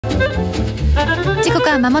時刻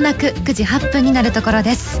は間もなく9時8分になるところ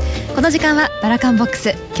です。この時間はバラカンボック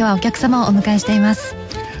ス、今日はお客様をお迎えしています。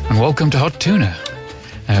 And welcome to Hot Tuna,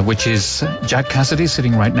 which is Jack Cassidy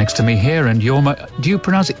sitting right next to me here, and you're my, do you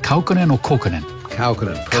pronounce it Kaukonen or Kaukonen?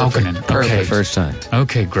 Kaukonen. Okay. First time.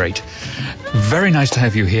 Okay, great. Very nice to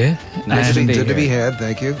have you here. Good to be here,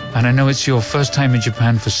 thank you. And I know it's your first time in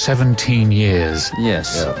Japan for 17 years.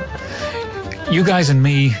 Yes. Yeah. You guys and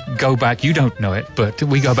me go back, you don't know it, but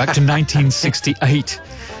we go back to 1968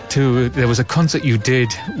 there was a concert you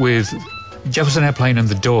did with Jefferson Airplane and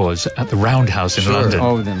the Doors at the Roundhouse in London.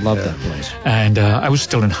 Oh, they loved that place. And I was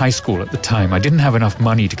still in high school at the time. I didn't have enough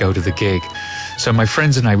money to go to the gig. So my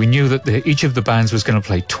friends and I, we knew that each of the bands was going to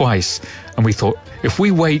play twice. And we thought, if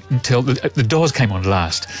we wait until the Doors came on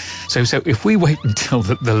last. So if we wait until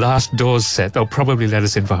the last Doors set, they'll probably let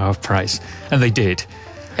us in for half price. And they did.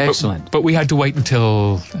 Excellent. But we had to wait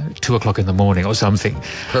until 2 o'clock in the morning or something.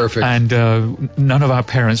 Perfect. And none of our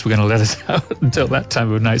parents were going to let us out until that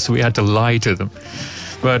time of night, so we had to lie to them.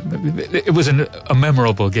 But it was a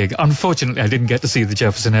memorable gig. Unfortunately, I didn't get to see the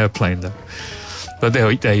Jefferson Airplane, though. But there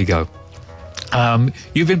you go.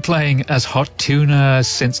 You've been playing as Hot Tuna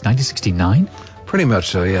since 1969? Pretty much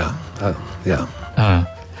so, yeah.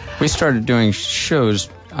 We started doing shows,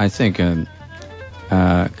 I think,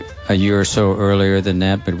 a year or so earlier than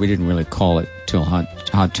that, but we didn't really call it till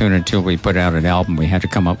Hot Tuna until we put out an album. We had to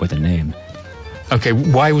come up with a name. Okay,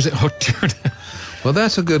 why was it Hot Tuna? Well,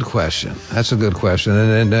 that's a good question.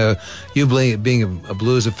 And you being a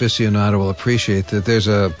blues aficionado will appreciate that there's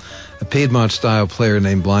a Piedmont-style player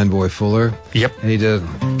named Blind Boy Fuller. Yep. And he did,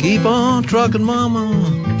 keep on trucking mama,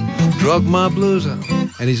 drug my blues. And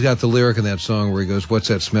he's got the lyric in that song where he goes, what's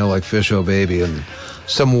that smell like fish, oh baby? And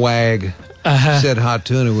some wag said Hot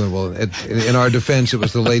Tuna. Well, in our defense, it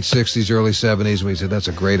was the late 60s, early 70s, and we said, that's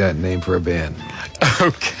a great name for a band.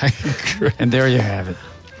 Okay, great. And there you have it.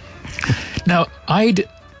 Now, I'd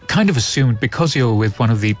kind of assumed, because you were with one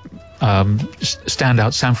of the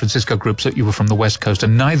standout San Francisco groups, that you were from the West Coast,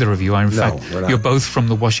 and neither of you are. In fact, you're both from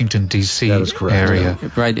the Washington, D.C. That is correct, area. Yeah.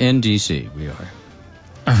 Right in D.C. we are.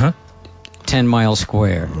 Uh-huh. 10 mile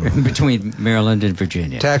square between Maryland and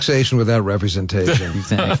Virginia. Taxation without representation.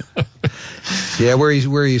 Exactly. Yeah,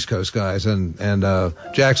 we're East Coast guys, and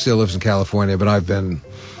Jack still lives in California, but I've been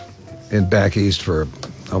back east for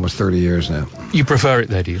almost 30 years now. You prefer it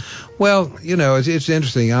there, do you? Well, it's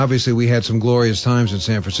interesting. Obviously, we had some glorious times in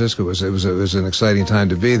San Francisco. It was an exciting time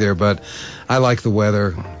to be there, but I like the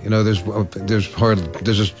weather. The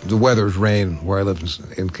weather's rain where I live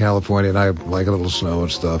in California, and I like a little snow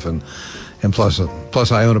and stuff, and plus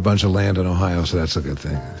I own a bunch of land in Ohio, so that's a good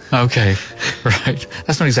thing. Okay, right.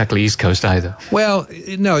 That's not exactly East Coast either. Well,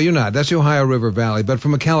 no, you're not. That's the Ohio River Valley. But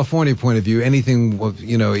from a California point of view, anything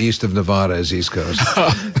east of Nevada is East Coast.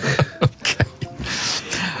 Okay.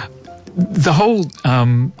 The whole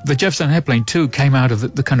the Jefferson Airplane too came out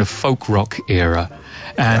of the kind of folk rock era.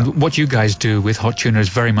 And what you guys do with Hot Tuna is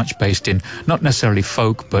very much based in not necessarily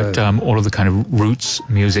folk, but all of the kind of roots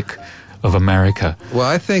music of America. Well,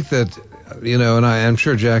 I think that, and I'm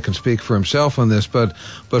sure Jack can speak for himself on this, but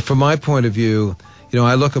from my point of view,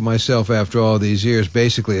 I look at myself after all these years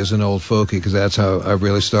basically as an old folkie, because that's how I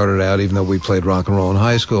really started out, even though we played rock and roll in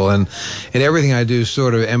high school. And everything I do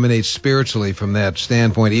sort of emanates spiritually from that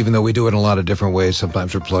standpoint, even though we do it in a lot of different ways.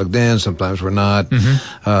 Sometimes we're plugged in, sometimes we're not.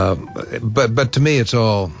 Mm-hmm. But to me, it's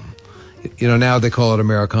all, now they call it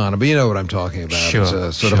Americana, but you know what I'm talking about. Sure, it's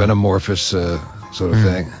a sort of an amorphous sort of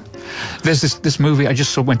thing. There's this movie, I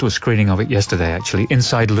just went to a screening of it yesterday, actually,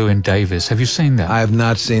 Inside Llewyn Davis. Have you seen that? I have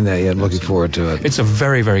not seen that yet. I'm looking forward to it. It's a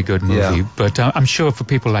very, very good movie, but I'm sure for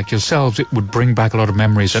people like yourselves, it would bring back a lot of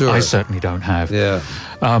memories that I certainly don't have. Yeah.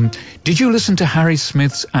 Did you listen to Harry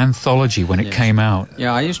Smith's anthology when it came out?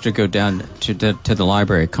 Yeah, I used to go down to the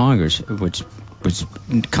Library of Congress, which was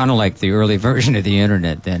kind of like the early version of the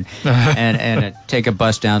internet then, and take a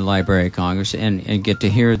bus down to the Library of Congress and get to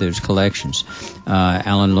hear those collections,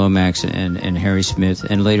 Alan Lomax and Harry Smith,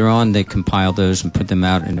 and later on they compiled those and put them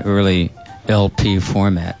out in early LP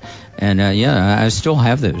format, and I still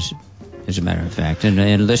have those, as a matter of fact,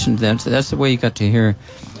 and listen to them. So that's the way you got to hear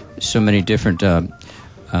so many different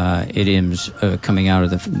idioms coming out of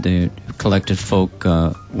the collected folk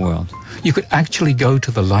world. You could actually go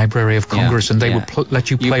to the Library of Congress and they would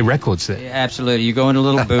let you play records there. Absolutely. You go in a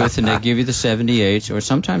little booth and they give you the 78s, or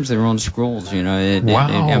sometimes they're on scrolls, Wow. I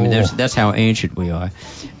mean, that's how ancient we are.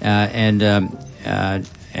 And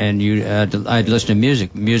I'd listen to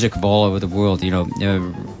music of all over the world,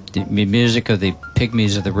 music of the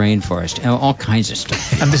pygmies of the rainforest, all kinds of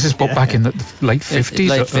stuff. And this is back in the late 50s?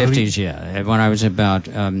 Late 50s, yeah. When I was about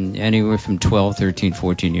anywhere from 12, 13,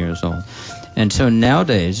 14 years old. And so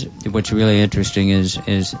nowadays, what's really interesting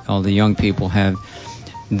is all the young people have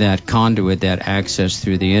that conduit, that access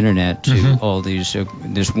through the internet to all these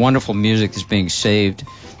this wonderful music that's being saved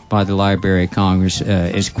by the Library of Congress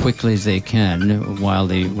as quickly as they can while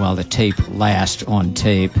the tape lasts on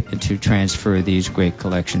tape to transfer these great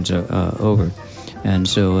collections over. And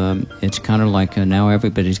so it's kind of like now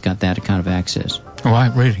everybody's got that kind of access.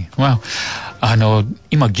 Right, really? Wow.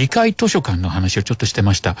 今議会図書館の話をちょっとして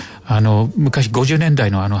ました。昔50年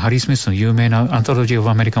代のハリー・スミスの有名なアントロジー・オ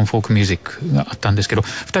ブ・アメリカン・フォーク・ミュージックがあったんですけど、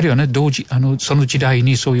二人はね同時その時代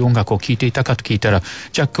にそういう音楽を聴いていたかと聞いたら、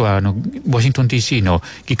ジャックはワシントン DC の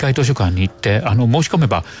議会図書館に行って申し込め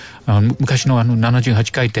ば昔の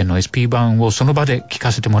78回転の SP 版をその場で聴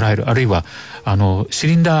かせてもらえる、あるいはシ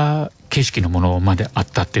リンダー形式のものまであっ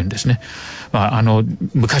たっていうんですね。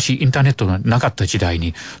昔インターネットがなかった時代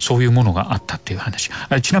にそういうものがあったっていう話。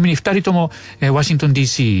ちなみに2人ともワシントン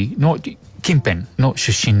DC の近辺の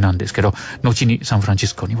出身なんですけど、後にサンフランシ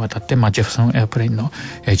スコに渡って、ジェフソンエアプレインの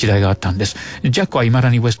時代があったんです。ジャックは未だ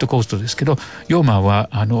にウエストコーストですけど、ヨーマーは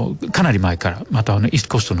かなり前からまたイースト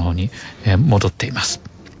コーストの方に戻っています。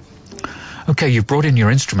Okay, you brought in your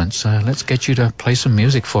instruments. Let's get you to play some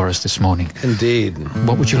music for us this morning. Indeed.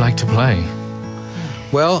 What would you like to play?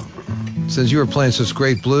 Well, since you were playing such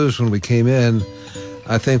great blues when we came in,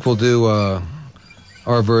 I think we'll do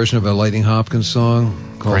our version of a Lightning Hopkins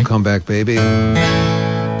song called Come Back Baby.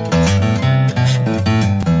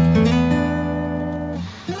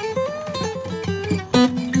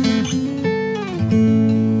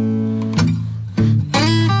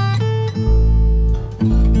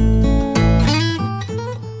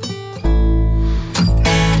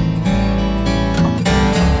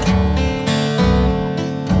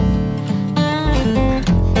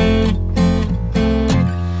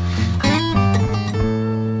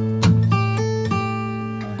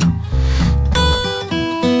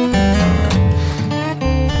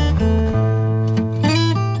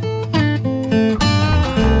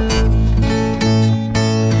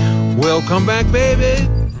 Come back, baby.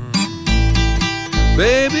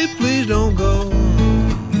 Baby, please don't go.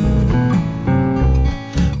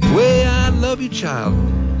 The way I love you, child.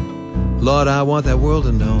 Lord, I want that world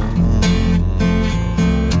to know.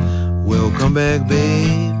 Well, come back,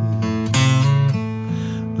 babe.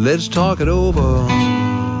 Let's talk it over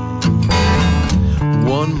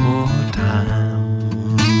one more time.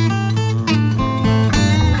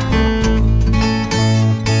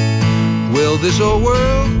 Well, this old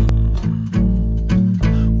world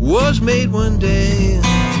was made one day.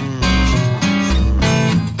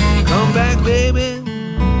 Come back, baby.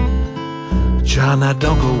 Child, now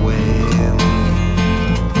don't go away.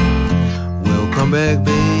 Well, come back,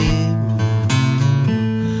 babe.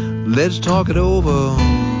 Let's talk it over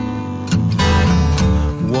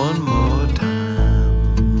one more time.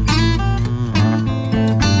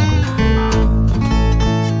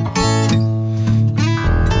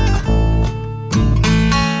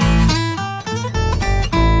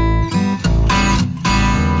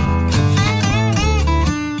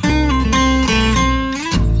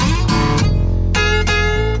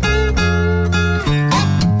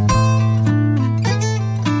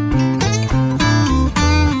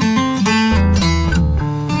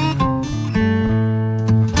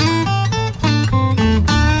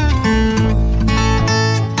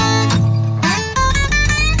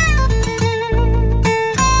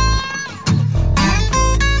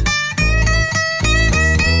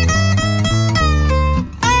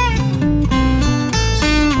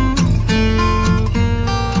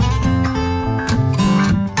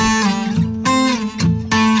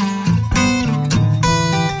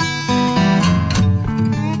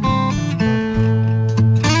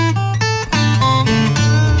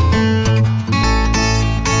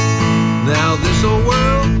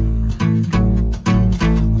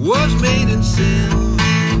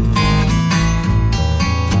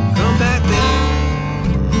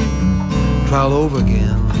 All over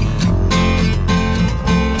again.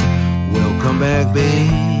 Well, come back,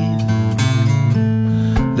 babe.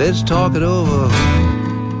 Let's talk it over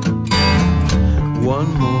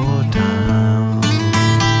one more time.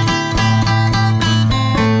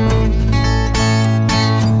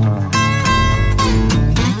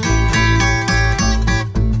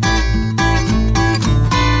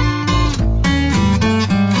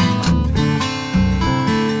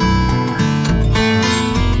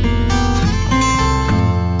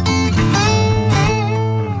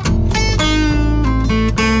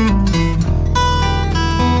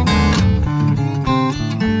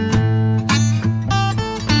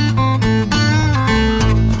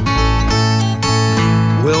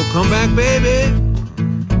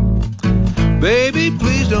 Baby,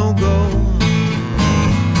 please don't go.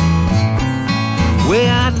 Way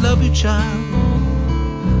I love you, child.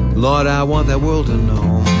 Lord, I want that world to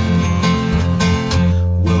know.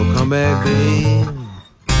 We'll come back, babe.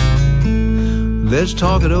 Let's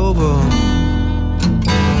talk it over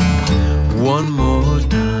one more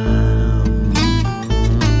time.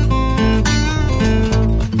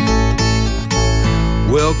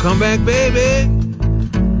 We'll come back, baby.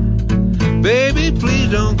 Baby,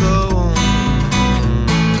 please don't go.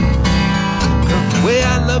 The way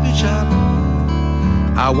I love you, child,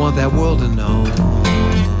 I want that world to know.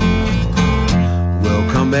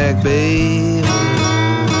 We'll come back, baby.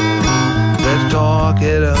 Let's talk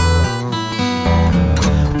it up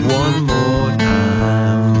one more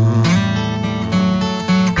time.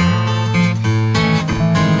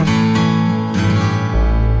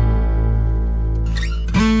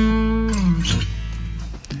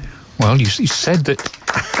 Well, you said that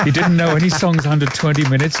you didn't know any songs under 20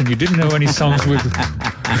 minutes, and you didn't know any songs with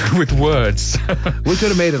words. We could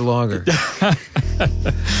have made it longer.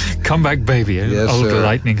 Come Back Baby, Yes, old sir.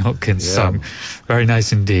 Lightning Hopkins song. Very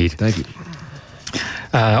nice indeed. Thank you.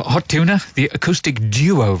 Hot Tuna, the acoustic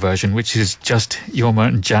duo version, which is just Jorma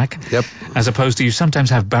and Jack. Yep. As opposed to, you sometimes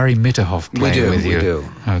have Barry Mitterhoff playing with you. We do.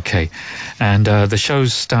 Okay. And the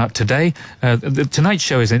shows start today. Tonight's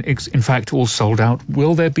show is in fact all sold out.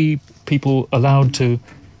 Will there be people allowed to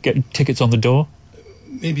get tickets on the door?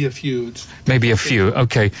 Maybe a few. Maybe a few.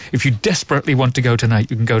 Okay. If you desperately want to go tonight,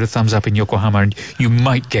 you can go to Thumbs Up in Yokohama and you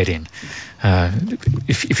might get in.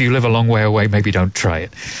 If you live a long way away, maybe don't try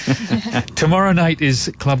it. Tomorrow night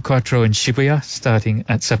is Club Quattro in Shibuya, starting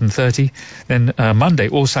at 7:30. Then Monday,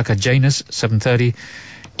 Osaka Janus, 7:30.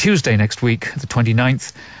 Tuesday next week, the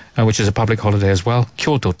 29th, which is a public holiday as well,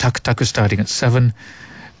 Kyoto Takutaku starting at 7.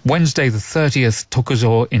 Wednesday, the 30th,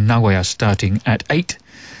 Tokuzo in Nagoya starting at 8.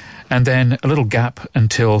 And then a little gap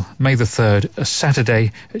until May the 3rd, a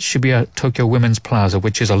Saturday at Shibuya Tokyo Women's Plaza,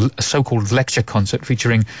 which is a so-called lecture concert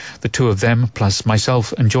featuring the two of them, plus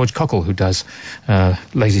myself and George Cockle, who does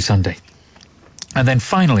Lazy Sunday. And then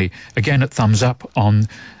finally, again at Thumbs Up on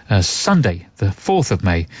Sunday, the 4th of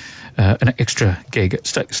May, an extra gig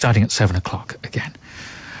starting at 7 o'clock again.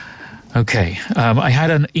 Okay. I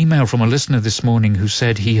had an email from a listener this morning who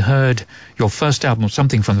said he heard your first album,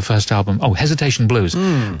 something from the first album, Hesitation Blues,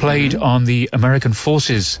 played on the American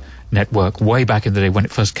Forces Network way back in the day when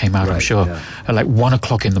it first came out, I'm sure, at like 1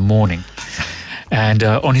 o'clock in the morning. And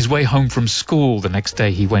on his way home from school the next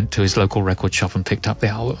day, he went to his local record shop and picked up the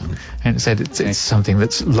album and said it's something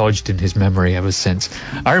that's lodged in his memory ever since.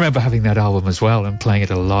 I remember having that album as well and playing it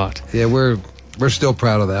a lot. Yeah, we're still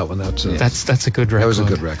proud of that one. That's a good record. That was a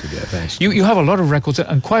good record, yeah, thanks. You have a lot of records,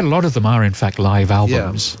 and quite a lot of them are, in fact, live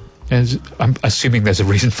albums. Yeah. I'm assuming there's a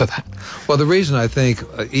reason for that. Well, the reason I think,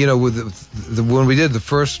 with when we did the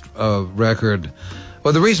first record,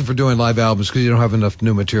 well, the reason for doing live albums is because you don't have enough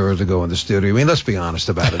new material to go in the studio. I mean, let's be honest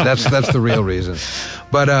about it. That's the real reason.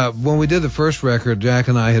 But when we did the first record, Jack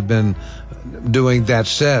and I had been doing that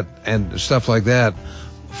set and stuff like that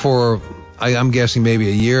for, I'm guessing, maybe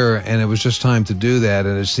a year, and it was just time to do that.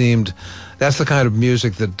 And it seemed that's the kind of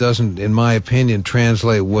music that doesn't, in my opinion,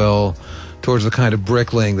 translate well towards the kind of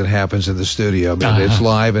bricklaying that happens in the studio. I mean, it's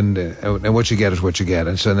live, and what you get is what you get.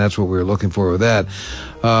 And so that's what we were looking for with that.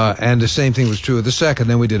 And the same thing was true with the second.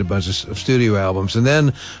 Then we did a bunch of studio albums. And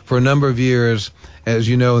then for a number of years, as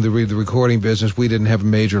you know, in the recording business, we didn't have a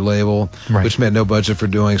major label, which meant no budget for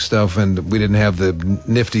doing stuff, and we didn't have the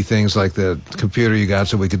nifty things like the computer you got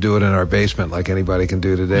so we could do it in our basement like anybody can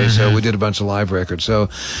do today. So we did a bunch of live records. So,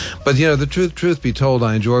 but the truth be told,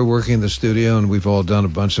 I enjoy working in the studio, and we've all done a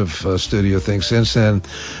bunch of studio things since then.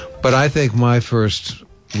 But I think my first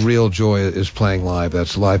real joy is playing live.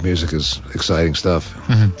 That's live music is exciting stuff.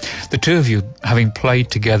 The two of you, having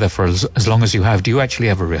played together for as long as you have, do you actually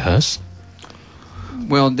ever rehearse?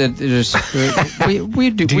 Well, we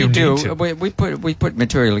do. We put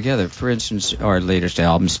material together. For instance, our latest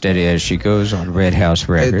album, Steady as She Goes, on Red House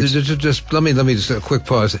Records. Just let me just a quick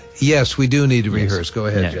pause. Yes, we do need to rehearse. Go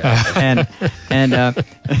ahead, Jack. And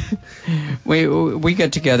we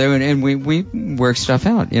get together and we work stuff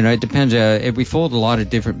out. It depends. We fold a lot of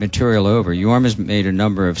different material over. Jorma's made a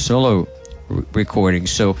number of solo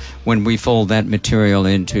recordings, so when we fold that material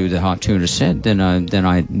into the Hot Tuna set, then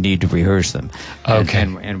I need to rehearse them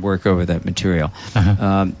and work over that material.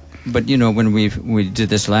 But when we did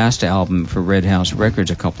this last album for Red House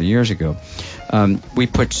Records a couple of years ago, we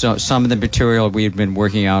put some of the material we had been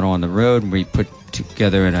working out on the road, and we put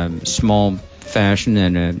together in a small fashion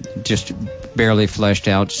and just barely fleshed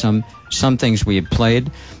out. Some things we had played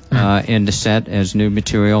in the set as new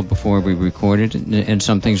material before we recorded, and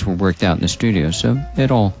some things were worked out in the studio. So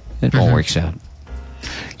it all works out.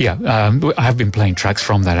 Yeah, I have been playing tracks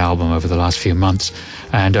from that album over the last few months,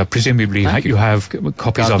 and presumably you have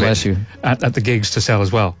copies God of bless it you. at the gigs to sell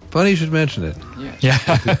as well. Funny you should mention it. Yeah.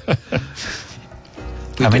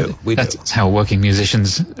 We do. That's how working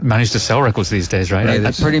musicians manage to sell records these days, right? Right,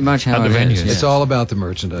 That's pretty much how at it the is. venues. yes. It's all about the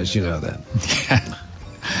merchandise, you know that.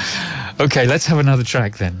 Okay, let's have another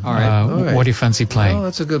track then. All right. All right. What do you fancy playing? Oh,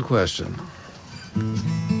 that's a good question.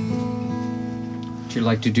 Would you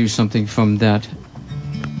like to do something from that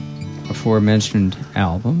aforementioned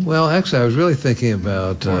album? Well, actually, I was really thinking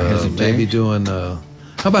about hesitate. maybe doing.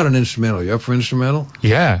 How about an instrumental? You up for instrumental?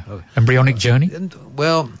 Yeah, Embryonic Journey.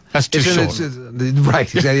 Well, That's too short.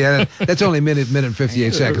 Right, exactly. Yeah, that's only a minute and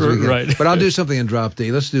 58 seconds. Right. But I'll do something in drop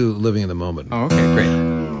D. Let's do Living in the Moment. Oh, okay,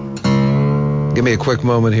 great. Give me a quick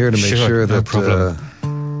moment here to make sure no that. problem.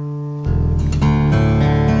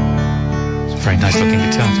 It's a very nice looking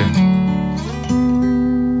guitar too.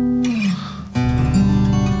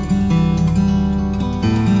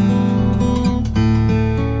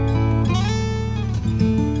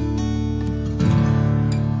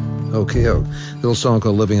 Okay, a little song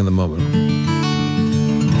called Living in the Moment.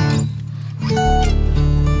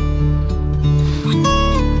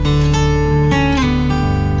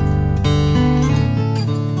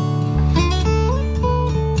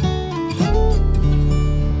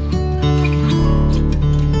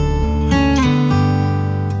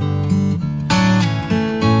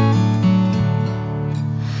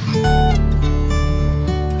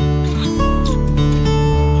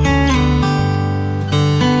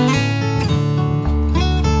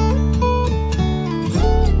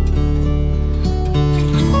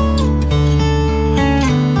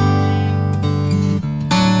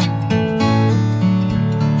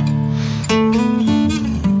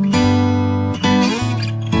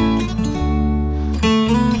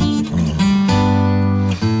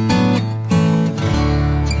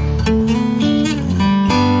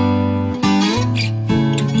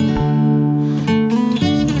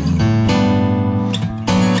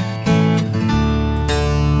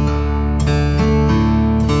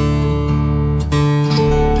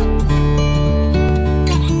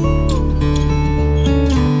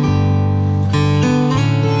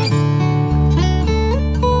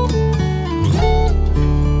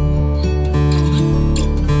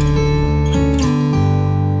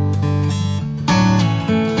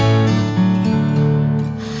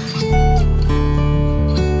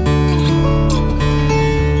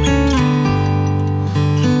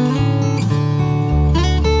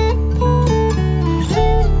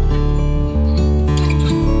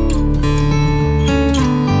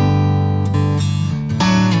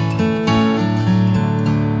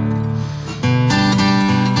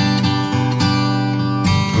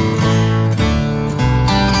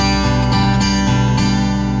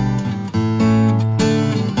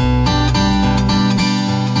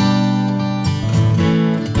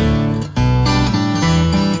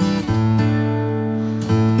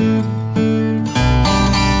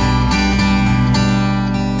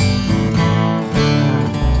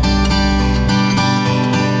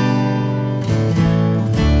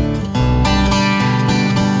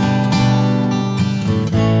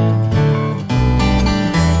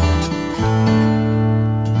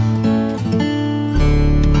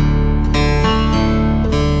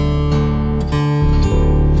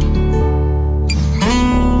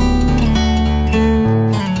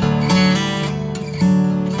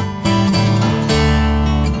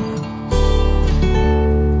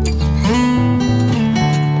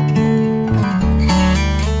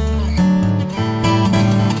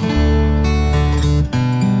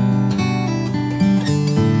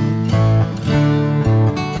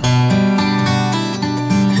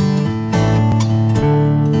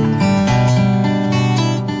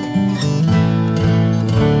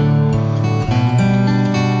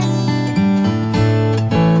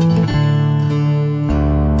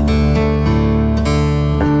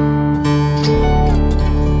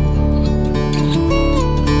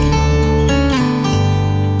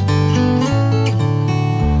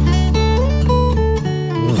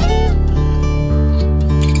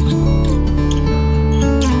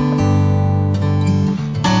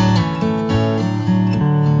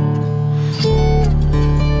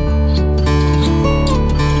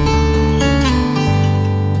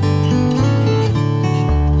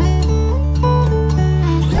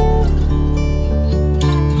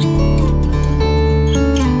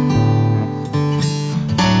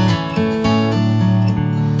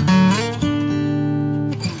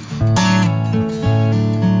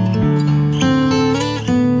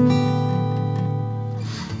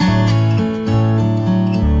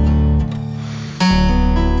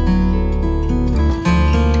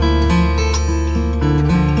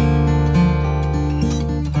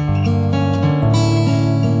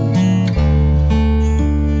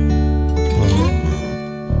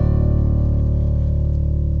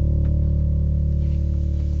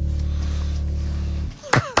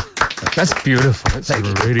 That's beautiful. It's Thank a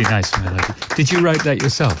you. really nice melody. Did you write that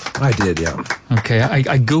yourself? I did, yeah. Okay,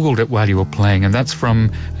 I Googled it while you were playing, and that's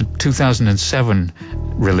from a 2007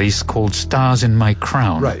 release called Stars in My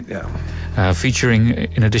Crown. Right, yeah. Featuring,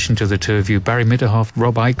 in addition to the two of you, Barry Mitterhoff,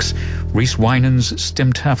 Rob Ikes, Rhys Winans,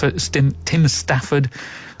 Tim Stafford,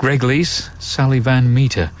 Greg Leese, Sally Van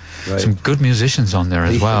Meter. Right. Some good musicians on there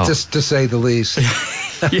as well. Just to say the least.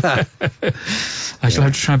 Yeah. I shall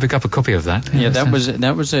have to try and pick up a copy of that. Yeah, that was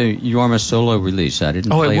a Yorma solo release. I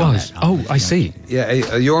didn't Oh, play it on was. that. Oh, I see. Yeah, a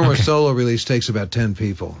Yorma solo release takes about 10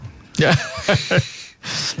 people. Yeah.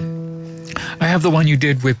 I have the one you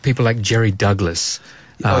did with people like Jerry Douglas.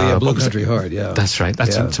 Oh, yeah, Blue what was Country it? Heart, yeah. That's right.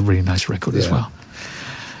 That's Yeah. it's a really nice record as Yeah. well.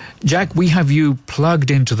 Jack, we have you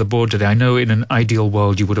plugged into the board today. I know in an ideal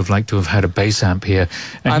world you would have liked to have had a bass amp here.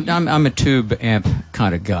 And, I'm a tube amp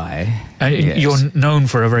kind of guy. and Yes. you're known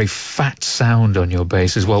for a very fat sound on your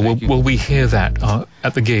bass as well. Thank you. Will we hear that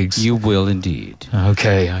at the gigs? You will indeed.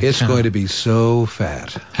 Okay. It's going to be so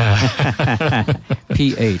fat.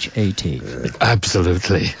 PHAT.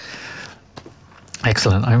 Absolutely.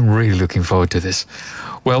 Excellent. I'm really looking forward to this.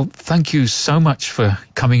 Well, thank you so much for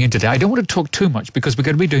coming in today. I don't want to talk too much because we're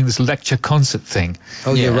going to be doing this lecture concert thing.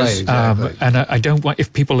 Oh, yeah, Yes. right, exactly. And I don't want,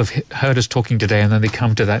 if people have heard us talking today and then they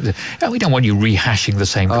come to that, we don't want you rehashing the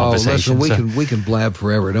same Oh, conversation. listen, we can blab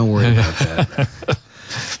forever. Don't worry about that.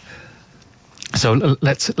 So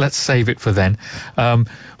let's save it for then. We're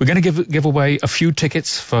going to give away a few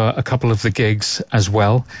tickets for a couple of the gigs as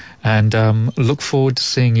well, and look forward to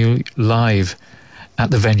seeing you live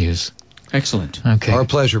at the venues. Excellent. Okay. Our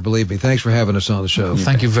pleasure, believe me. Thanks for having us on the show.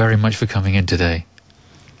 Thank you very much for coming in today.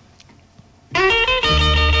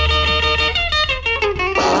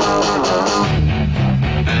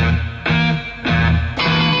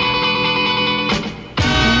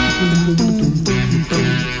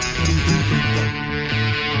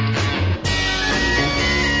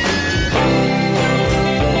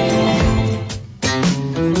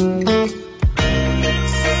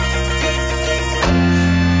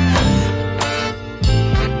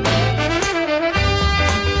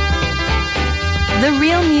 The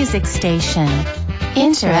Real Music Station.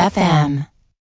 InterFM.